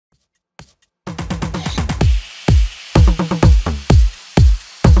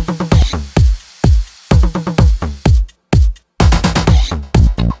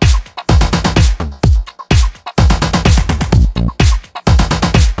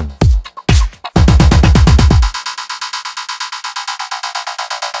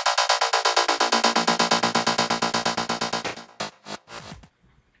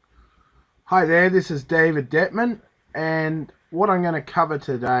Hi there, this is David Detman, and what I'm going to cover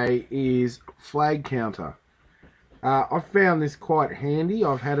today is Flag Counter. I've found this quite handy.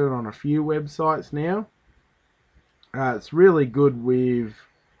 I've had it on a few websites now. It's really good with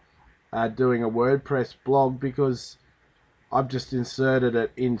doing a WordPress blog because I've just inserted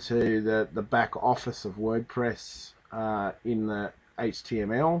it into the back office of WordPress in the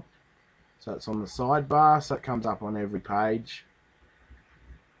HTML. So it's on the sidebar, so it comes up on every page.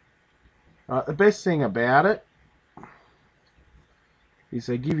 The best thing about it is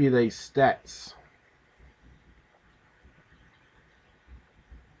they give you these stats.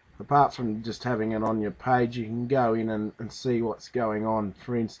 Apart from just having it on your page, you can go in and see what's going on.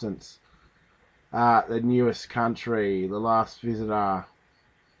 For instance, the newest country, the last visitor,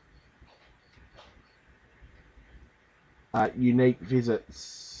 unique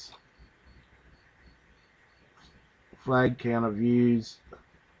visits, flag counter views.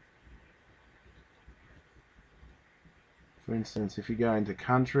 For instance, if you go into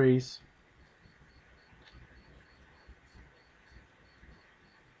countries,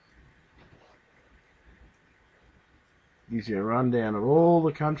 gives you a rundown of all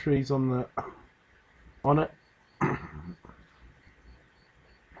the countries on it.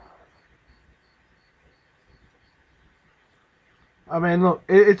 I mean, look,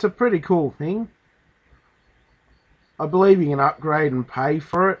 it's a pretty cool thing. I believe you can upgrade and pay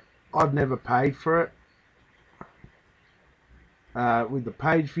for it. I've never paid for it. With the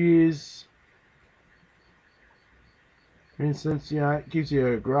page views, for instance, it gives you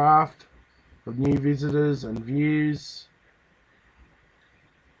a graph of new visitors and views.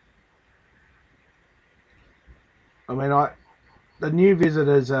 I mean, the new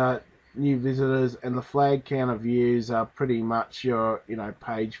visitors and the flag counter views are pretty much your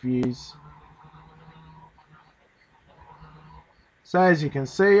page views. So as you can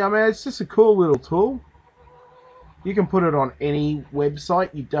see, I mean, it's just a cool little tool. You can put it on any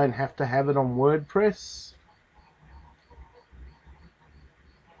website. You don't have to have it on WordPress.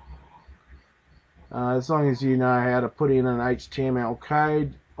 As long as you know how to put in an HTML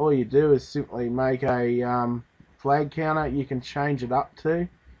code, all you do is simply make a flag counter. You can change it up to.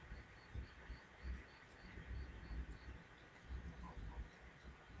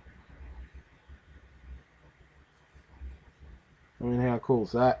 I mean, how cool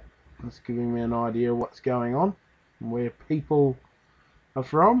is that? It's giving me an idea of what's going on, and where people are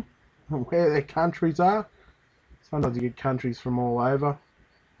from, and where their countries are. Sometimes you get countries from all over.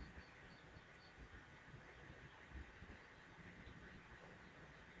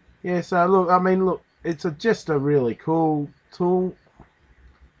 Yeah, so look, I mean, look, it's just a really cool tool.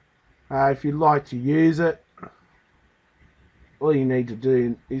 If you'd like to use it, all you need to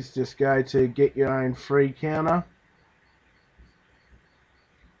do is just go to get your own free counter.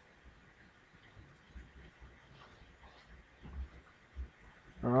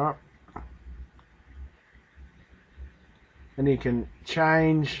 Alright. And you can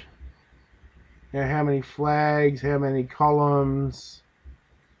change how many flags, how many columns.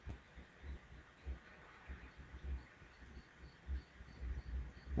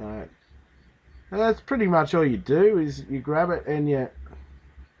 Alright. And that's pretty much all you do is you grab it and you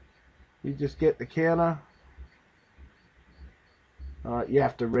just get the counter. You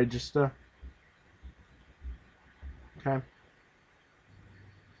have to register. Okay.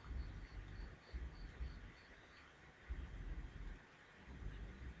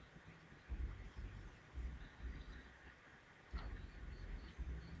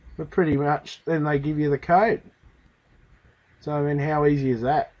 But pretty much then they give you the code. So I mean, how easy is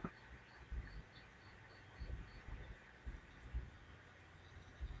that?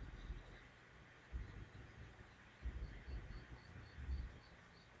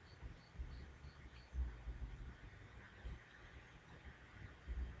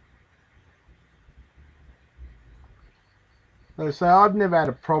 So I've never had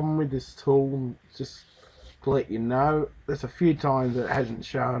a problem with this tool, just to let you know. There's a few times it hasn't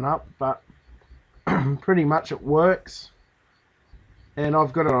shown up, but pretty much it works. And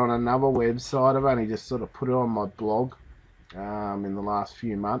I've got it on another website. I've only just sort of put it on my blog in the last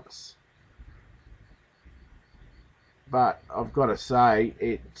few months. But I've got to say,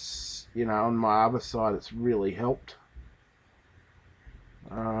 it's, on my other side, it's really helped.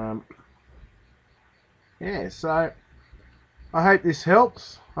 Yeah, so I hope this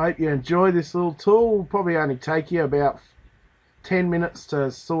helps. I hope you enjoy this little tool. It'll probably only take you about 10 minutes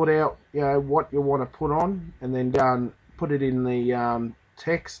to sort out what you want to put on, and then go and put it in the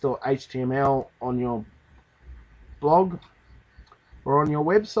text or HTML on your blog or on your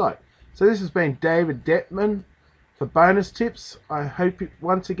website. So this has been David Detman For bonus tips, I hope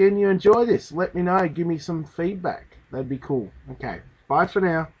once again you enjoy this. Let me know. Give me some feedback. That'd be cool. Okay. Bye for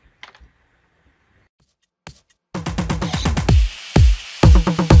now.